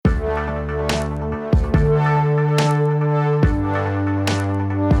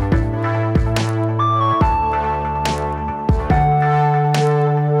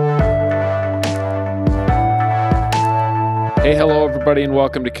everybody, and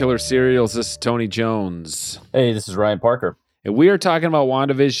welcome to Killer Serials. This is Tony Jones. Hey, this is Ryan Parker. And we are talking about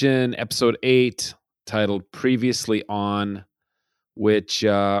WandaVision, episode 8, titled Previously On, which,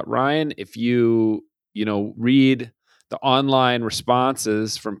 Ryan, if you read the online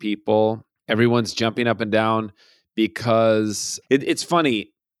responses from people, everyone's jumping up and down because it's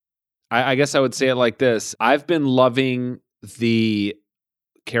funny. I guess I would say it like this. I've been loving the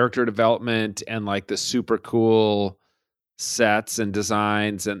character development and like the super cool sets and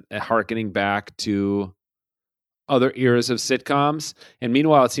designs and harkening back to other eras of sitcoms. And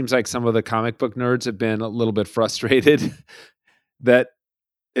meanwhile, it seems like some of the comic book nerds have been a little bit frustrated that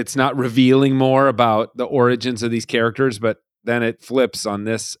it's not revealing more about the origins of these characters, but then it flips on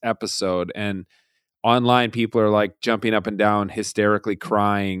this episode. And online people are like jumping up and down, hysterically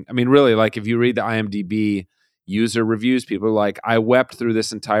crying. I mean, really, like if you read the IMDb user reviews, people are like, I wept through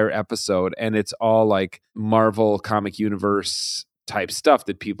this entire episode, and it's all like Marvel Comic Universe type stuff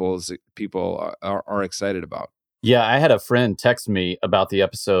that people are excited about. Yeah, I had a friend text me about the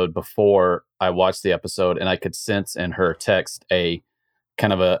episode before I watched the episode, and I could sense in her text a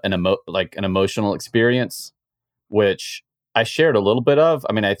kind of an emotional experience, which I shared a little bit of.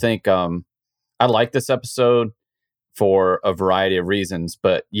 I mean, I think I like this episode for a variety of reasons,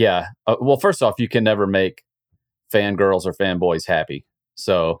 but yeah. Well, first off, you can never make fangirls or fanboys happy.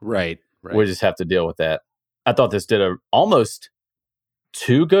 So right. We just have to deal with that. I thought this did a almost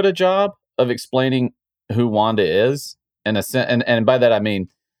too good a job of explaining who Wanda is. And by that, I mean,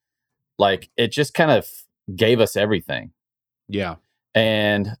 like, it just kind of gave us everything. Yeah.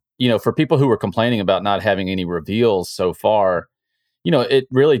 And, for people who were complaining about not having any reveals so far, it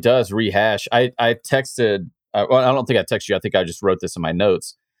really does rehash. I texted, well, I don't think I texted you. I think I just wrote this in my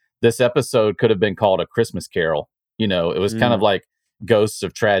notes. This episode could have been called A Christmas Carol. It was kind of like ghosts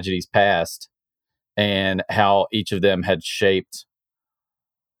of tragedies past and how each of them had shaped,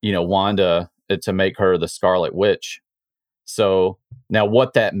 Wanda to make her the Scarlet Witch. So now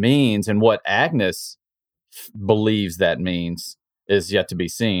what that means and what Agnes believes that means is yet to be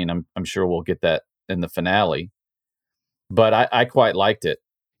seen. I'm sure we'll get that in the finale. But I quite liked it.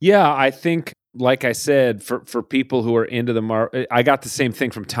 Yeah, I think, like I said, for people who are into the I got the same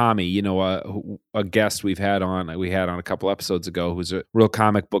thing from Tommy, a guest we had on a couple episodes ago, who's a real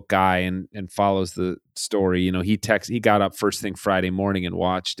comic book guy and follows the story. He got up first thing Friday morning and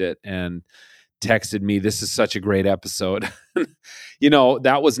watched it and texted me, "This is such a great episode."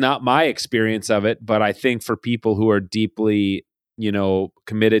 That was not my experience of it, but I think for people who are deeply,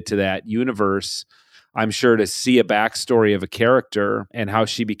 committed to that universe, I'm sure to see a backstory of a character and how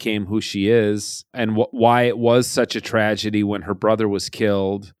she became who she is and why it was such a tragedy when her brother was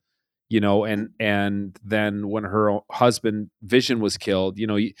killed, and then when her husband Vision was killed.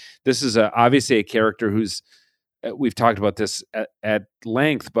 This is obviously a character who's, we've talked about this at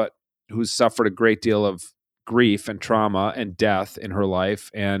length, but who's suffered a great deal of grief and trauma and death in her life,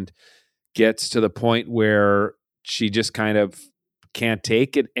 and gets to the point where she just kind of can't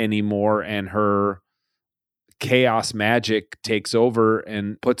take it anymore, and her chaos magic takes over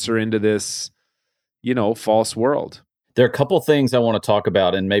and puts her into this, false world. There are a couple things I want to talk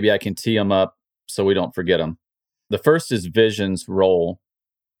about, and maybe I can tee them up so we don't forget them. The first is Vision's role,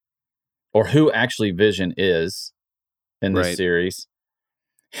 or who actually Vision is in this series.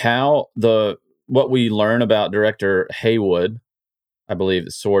 How what we learn about director Haywood, I believe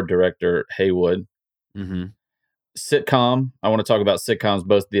it's Sword director Haywood. Mm-hmm. Sitcom. I want to talk about sitcoms,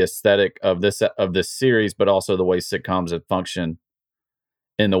 both the aesthetic of this series, but also the way sitcoms have functioned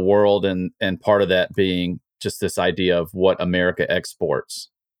in the world, and part of that being just this idea of what America exports.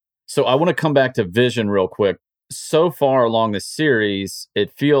 So I want to come back to Vision real quick. So far along the series,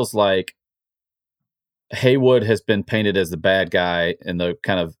 it feels like Haywood has been painted as the bad guy and the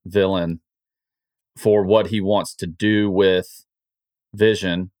kind of villain for what he wants to do with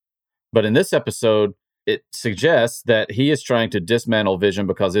Vision. But in this episode, it suggests that he is trying to dismantle Vision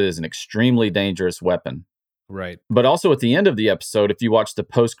because it is an extremely dangerous weapon. Right. But also at the end of the episode, if you watch the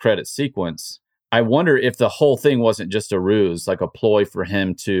post-credit sequence, I wonder if the whole thing wasn't just a ruse, like a ploy for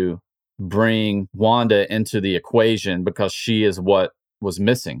him to bring Wanda into the equation because she is what was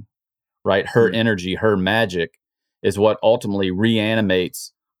missing, right? Her energy, her magic is what ultimately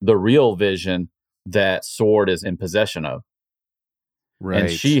reanimates the real Vision that Sword is in possession of. Right.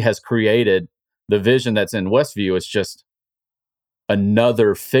 And she has created the Vision that's in Westview. Is just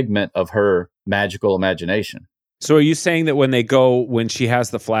another figment of her magical imagination. So are you saying that when she has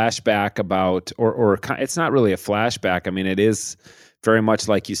the flashback about, or it's not really a flashback. I mean, it is very much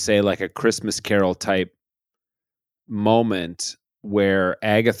like you say, like a Christmas Carol type moment where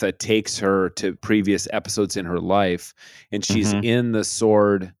Agatha takes her to previous episodes in her life, and she's in the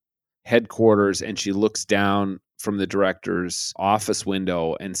Sword headquarters, and she looks down from the director's office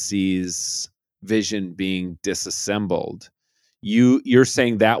window and sees Vision being disassembled. You're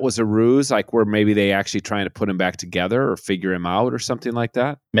saying that was a ruse, like where maybe they actually trying to put him back together or figure him out or something like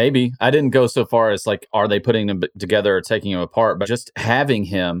that? Maybe. I didn't go so far as like, are they putting them together or taking him apart? But just having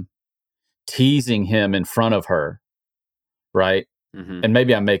him, teasing him in front of her, right? And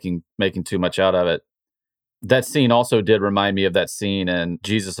maybe I'm making too much out of it. That scene also did remind me of that scene in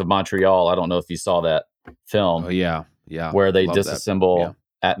Jesus of Montreal. I don't know if you saw that film. Oh, yeah. Where they disassemble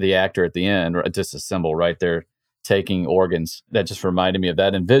at the actor at the end, or disassemble right there, taking organs. That just reminded me of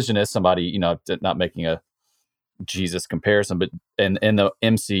that. And Vision is somebody, not making a Jesus comparison, but in the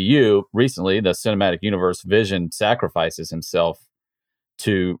MCU recently, the cinematic universe, Vision sacrifices himself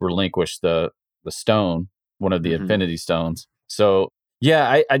to relinquish the stone, one of the Infinity Stones. So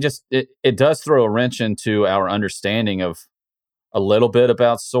yeah, I just it does throw a wrench into our understanding of a little bit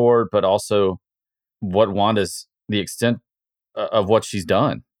about Sword, but also what Wanda's, the extent of what she's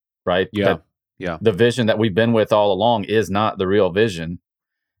done, right? Yeah. The Vision that we've been with all along is not the real Vision.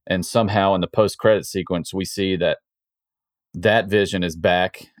 And somehow in the post-credit sequence, we see that Vision is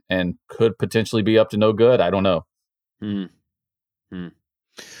back and could potentially be up to no good. I don't know.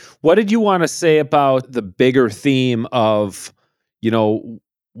 What did you want to say about the bigger theme of,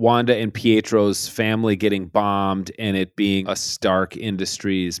 Wanda and Pietro's family getting bombed and it being a Stark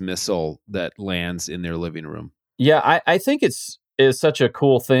Industries missile that lands in their living room? Yeah, I think is such a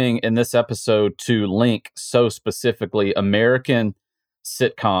cool thing in this episode to link so specifically American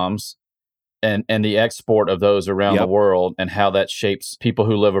sitcoms and the export of those around the world, and how that shapes people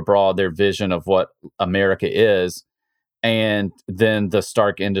who live abroad, their vision of what America is, and then the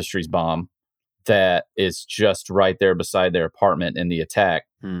Stark Industries bomb that is just right there beside their apartment in the attack.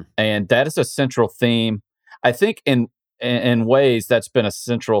 And that is a central theme. I think in ways that's been a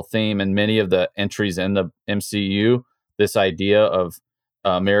central theme in many of the entries in the MCU, this idea of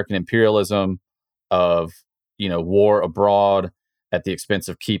American imperialism, of, war abroad at the expense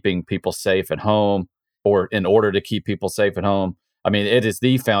of keeping people safe at home, or in order to keep people safe at home. I mean, it is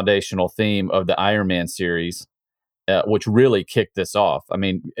the foundational theme of the Iron Man series, which really kicked this off. I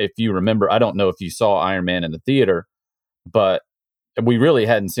mean, if you remember, I don't know if you saw Iron Man in the theater, but we really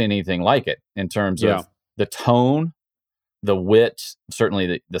hadn't seen anything like it in terms of the tone, the wit,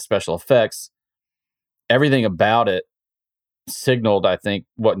 certainly the special effects, everything about it signaled, I think,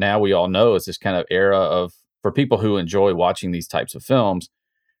 what now we all know is this kind of era of, for people who enjoy watching these types of films,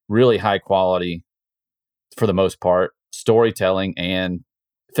 really high quality, for the most part, storytelling and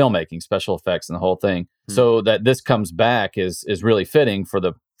filmmaking, special effects, and the whole thing. So that this comes back is really fitting for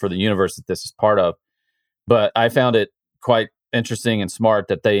the universe that this is part of. But I found it quite interesting and smart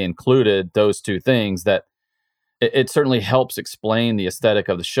that they included those two things. That it certainly helps explain the aesthetic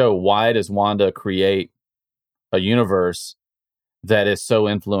of the show. Why does Wanda create a universe that is so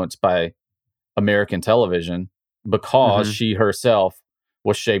influenced by American television? Because she herself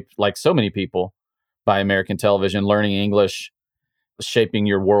was shaped, like so many people, by American television, learning English, shaping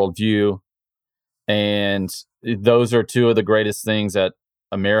your worldview. And those are two of the greatest things that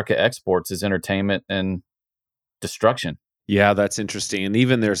America exports, is entertainment and destruction. Yeah, that's interesting. And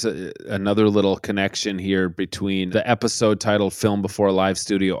even there's another little connection here between the episode titled Film Before a Live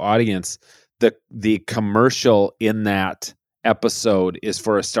Studio Audience. The commercial in that episode is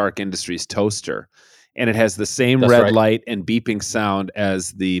for a Stark Industries toaster. And it has the same red light and beeping sound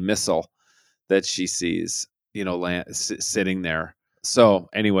as the missile that she sees, sitting there. So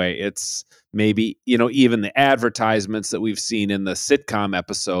anyway, it's maybe, even the advertisements that we've seen in the sitcom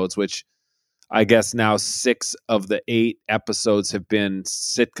episodes, which I guess now 6 of the 8 episodes have been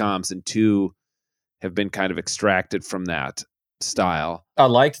sitcoms and 2 have been kind of extracted from that style. I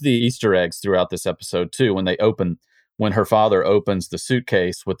liked the Easter eggs throughout this episode too. When her father opens the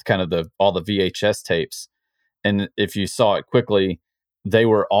suitcase with kind of all the VHS tapes, and if you saw it quickly, they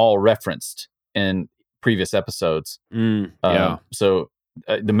were all referenced in previous episodes. So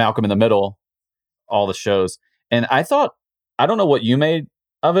the Malcolm in the Middle, all the shows. And I thought, I don't know what you made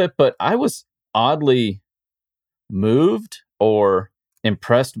of it, but I was oddly moved or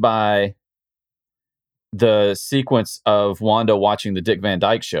impressed by the sequence of Wanda watching the Dick Van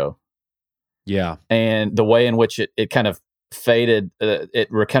Dyke Show. Yeah. And the way in which it kind of faded,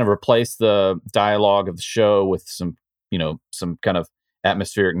 kind of replaced the dialogue of the show with some kind of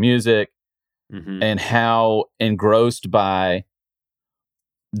atmospheric music, and how engrossed by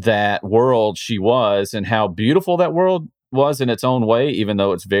that world she was, and how beautiful that world was in its own way, even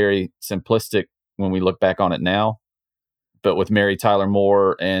though it's very simplistic when we look back on it now. but with Mary Tyler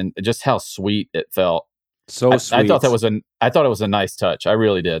Moore, and just how sweet it felt. So sweet. I thought it was a nice touch. I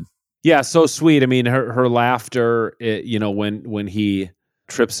really did. Yeah, so sweet. I mean, her laughter, when he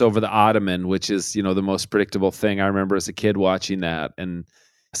trips over the ottoman, which is, the most predictable thing. I remember as a kid watching that. And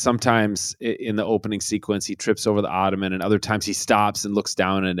sometimes in the opening sequence, he trips over the ottoman, and other times he stops and looks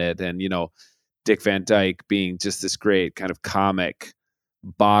down at it. And, Dick Van Dyke being just this great kind of comic,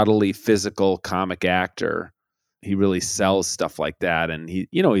 bodily, physical comic actor. He really sells stuff like that. And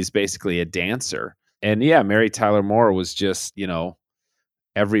he's basically a dancer. And yeah, Mary Tyler Moore was just,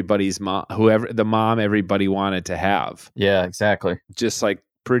 everybody's mom, the mom everybody wanted to have. Yeah, exactly. Just like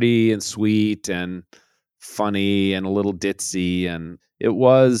pretty and sweet and funny and a little ditzy. And it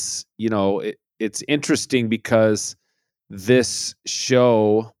was, it's interesting because this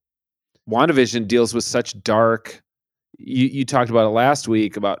show, WandaVision, deals with such dark, you talked about it last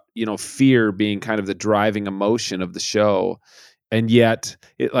week about, fear being kind of the driving emotion of the show. And yet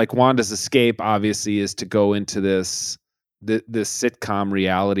like Wanda's escape obviously is to go into this sitcom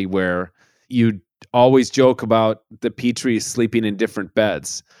reality where you always joke about the Petries sleeping in different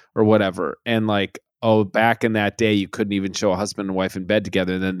beds or whatever. And like, oh, back in that day, you couldn't even show a husband and wife in bed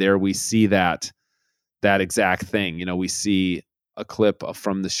together. And then there we see that exact thing. We see a clip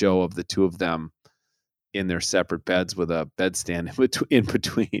from the show of the two of them in their separate beds with a bedstand in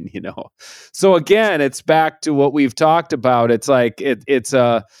between, So again, it's back to what we've talked about. It's like it's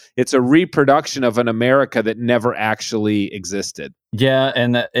a reproduction of an America that never actually existed. Yeah,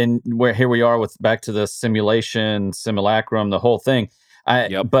 and where here we are back to the simulacrum, the whole thing.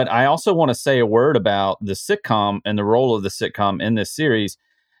 But I also want to say a word about the sitcom and the role of the sitcom in this series,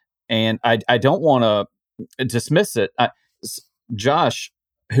 and I don't want to dismiss it. Josh,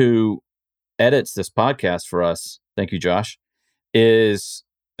 who edits this podcast for us, thank you, Josh,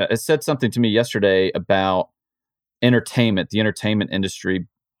 said something to me yesterday about the entertainment industry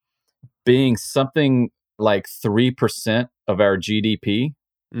being something like 3% of our GDP.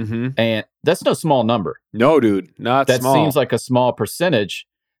 Mm-hmm. And that's no small number. No, dude, not that small. That seems like a small percentage,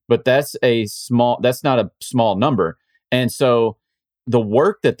 but that's not a small number. And so the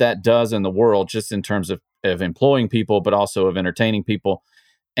work that does in the world, just in terms of employing people, but also of entertaining people.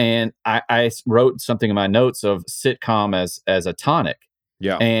 And I wrote something in my notes of sitcom as a tonic.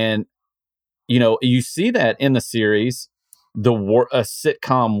 Yeah. And, you see that in the series, a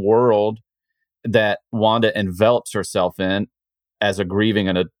sitcom world that Wanda envelops herself in as a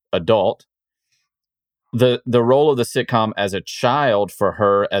grieving adult. The role of the sitcom as a child for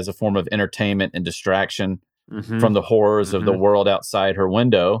her as a form of entertainment and distraction from the horrors of the world outside her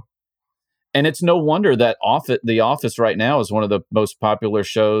window. And it's no wonder that The Office right now is one of the most popular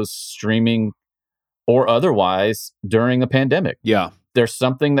shows, streaming or otherwise, during the pandemic. Yeah. There's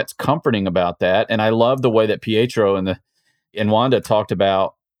something that's comforting about that. And I love the way that Pietro and Wanda talked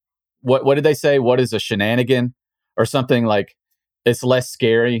about, what did they say? What is a shenanigan? Or something like, it's less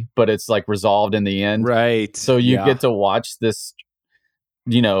scary, but it's like resolved in the end. Right. So you get to watch this,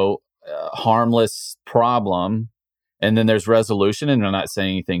 harmless problem. And then there's resolution, and I'm not saying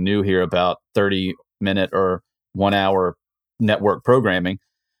anything new here about 30-minute or 1 hour network programming,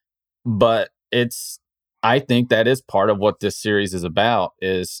 but I think that is part of what this series is about,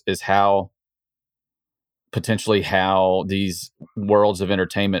 is how these worlds of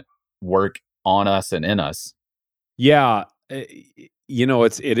entertainment work on us and in us. Yeah.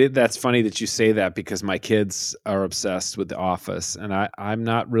 That's funny that you say that, because my kids are obsessed with The Office, and I'm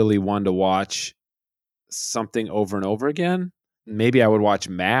not really one to watch something over and over again. Maybe I would watch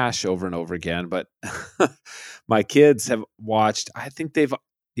MASH over and over again, but my kids have watched, I think they've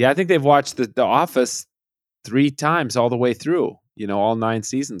watched the Office 3 times all the way through, all 9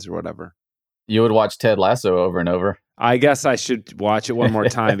 seasons or whatever. You would watch Ted Lasso over and over. I guess I should watch it one more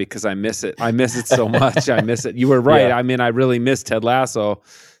time because I miss it. I miss it so much. I miss it. You were right. Yeah. I mean, I really miss Ted Lasso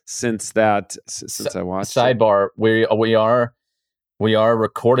since I watched Sidebar, it. We are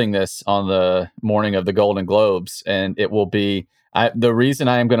recording this on the morning of the Golden Globes, and it will be the reason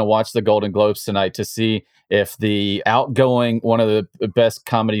I am going to watch the Golden Globes tonight to see if the outgoing, one of the best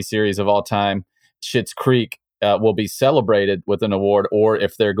comedy series of all time, Schitt's Creek, will be celebrated with an award, or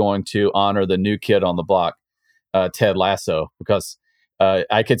if they're going to honor the new kid on the block, Ted Lasso, because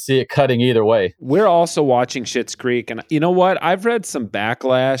I could see it cutting either way. We're also watching Schitt's Creek, and you know what? I've read some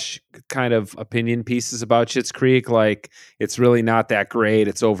backlash kind of opinion pieces about Schitt's Creek, like it's really not that great,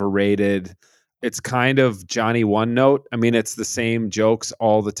 it's overrated. It's kind of Johnny One Note. I mean, it's the same jokes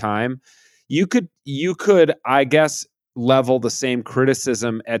all the time. You could, I guess, level the same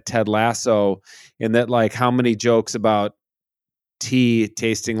criticism at Ted Lasso in that, like, how many jokes about tea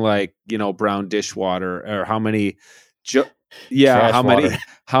tasting like, brown dishwater, or how many Yeah, Trash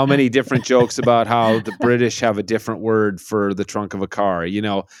how many different jokes about how the British have a different word for the trunk of a car.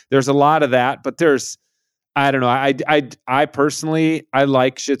 There's a lot of that, but I don't know. I personally, I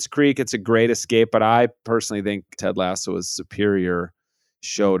like Schitt's Creek. It's a great escape, but I personally think Ted Lasso is a superior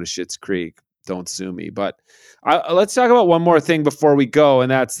show to Schitt's Creek. Don't sue me. But let's talk about one more thing before we go,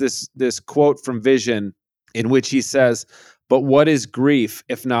 and that's this quote from Vision in which he says, "But what is grief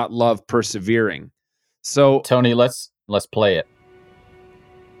if not love persevering?" So, Tony, let's play it.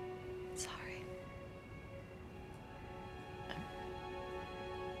 Sorry.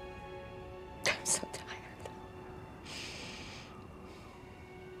 I'm so tired.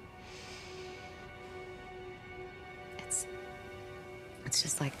 It's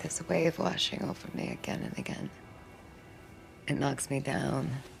just like this wave washing over me again and again. It knocks me down,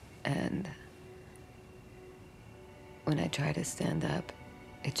 and when I try to stand up,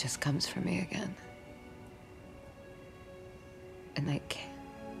 it just comes for me again. And I can't.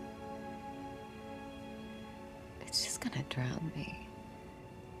 It's just gonna drown me.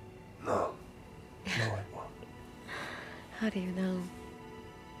 No, it won't. How do you know?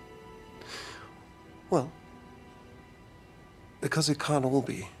 Well, because it can't all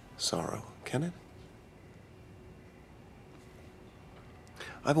be sorrow, can it?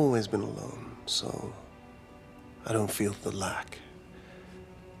 I've always been alone, so I don't feel the lack.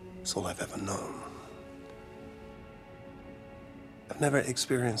 It's all I've ever known. I've never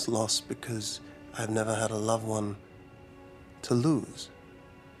experienced loss because I've never had a loved one to lose.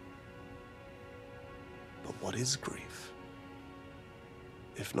 But what is grief,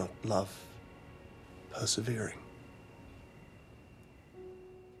 if not love persevering?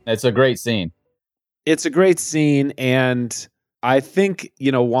 It's a great scene. It's a great scene, and I think,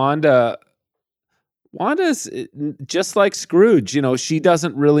 Wanda's just like Scrooge. She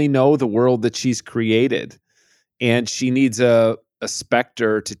doesn't really know the world that she's created, and she needs a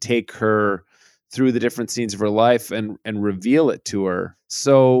specter to take her through the different scenes of her life and reveal it to her.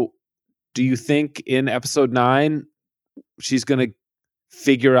 So do you think in episode 9 she's going to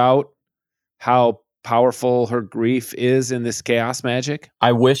figure out how powerful her grief is in this chaos magic?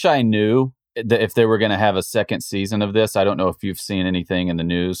 I wish I knew that if they were going to have a second season of this. I don't know if you've seen anything in the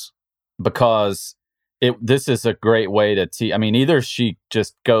news, because this is a great way to either she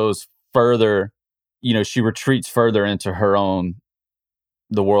just goes further, she retreats further into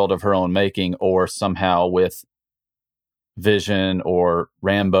the world of her own making, or somehow with Vision or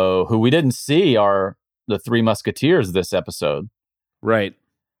Rambo, who we didn't see, are the Three Musketeers this episode. Right.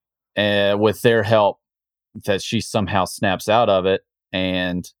 With their help, that she somehow snaps out of it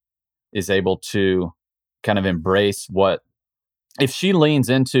and is able to kind of embrace what, if she leans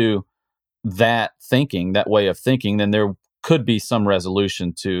into that thinking, that way of thinking, then there could be some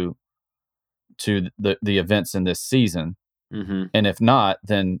resolution to the events in this season. Mm-hmm. And if not,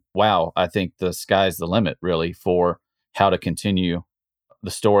 then wow, I think the sky's the limit really for how to continue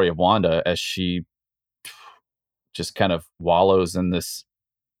the story of Wanda as she just kind of wallows in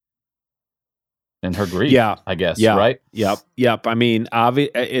her grief. Yeah, I guess. Yeah. Right. Yep. I mean,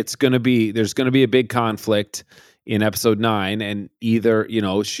 there's going to be a big conflict in episode 9, and either,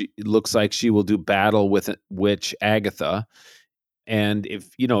 it looks like she will do battle with witch Agatha. And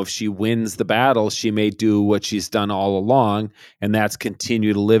if she wins the battle, she may do what she's done all along, and that's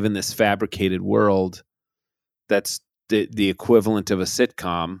continue to live in this fabricated world that's the equivalent of a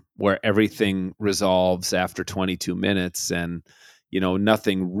sitcom where everything resolves after 22 minutes and,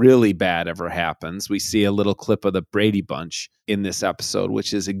 nothing really bad ever happens. We see a little clip of the Brady Bunch in this episode,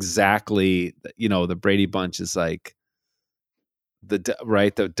 which is exactly, the Brady Bunch is like the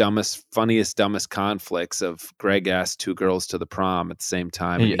dumbest, funniest, dumbest conflicts of Greg asked 2 girls to the prom at the same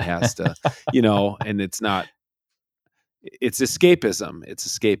time, and he has to, and it's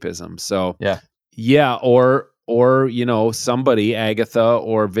escapism. So yeah. Or somebody, Agatha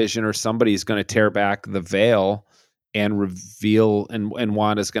or Vision or somebody, is going to tear back the veil and reveal, and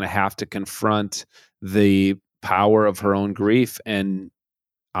Wanda's going to have to confront the power of her own grief and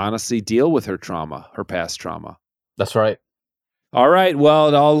honestly deal with her trauma, her past trauma. That's right. All right. Well,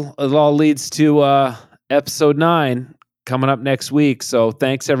 it all leads to episode 9 coming up next week. So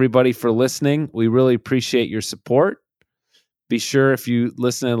thanks everybody for listening. We really appreciate your support. Be sure, if you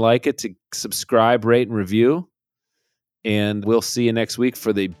listen and like it, to subscribe, rate, and review. And we'll see you next week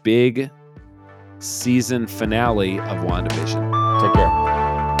for the big season finale of WandaVision. Take care.